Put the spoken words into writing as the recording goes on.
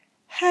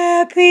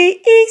Happy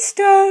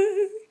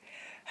Easter,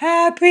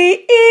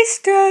 Happy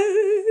Easter.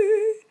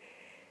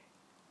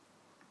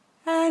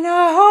 And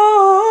I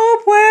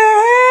hope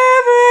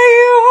wherever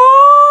you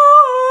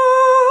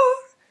are,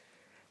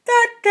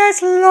 that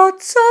there's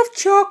lots of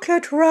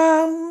chocolate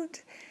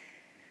round,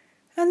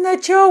 and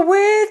that you're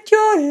with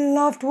your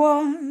loved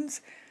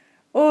ones,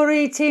 or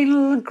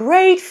eating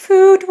great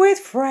food with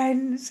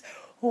friends,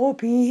 or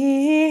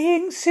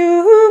being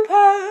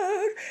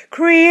super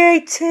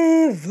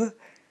creative.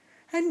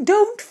 And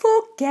don't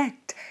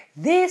forget,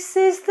 this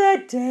is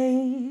the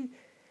day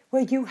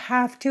where you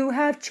have to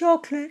have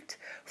chocolate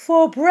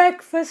for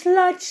breakfast,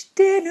 lunch,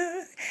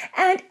 dinner,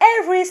 and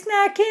every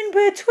snack in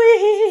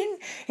between.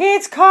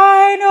 It's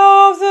kind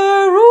of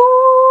the rule.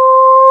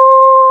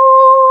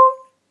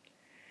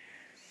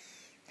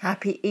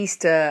 Happy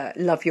Easter.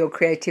 Love your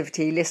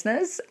creativity,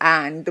 listeners,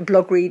 and the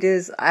blog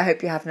readers. I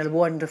hope you're having a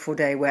wonderful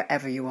day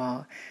wherever you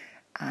are.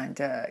 And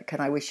can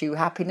I wish you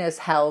happiness,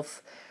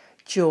 health,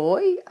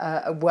 joy,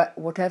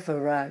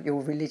 whatever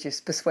your religious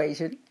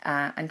persuasion,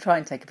 and try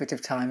and take a bit of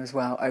time as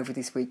well over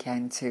this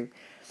weekend to,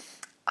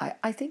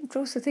 I think,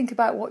 also think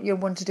about what you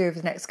want to do over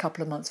the next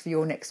couple of months for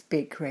your next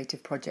big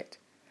creative project.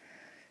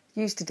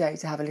 Use today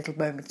to have a little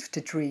moment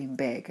to dream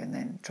big and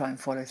then try and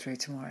follow through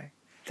tomorrow.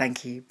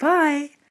 Thank you. Bye.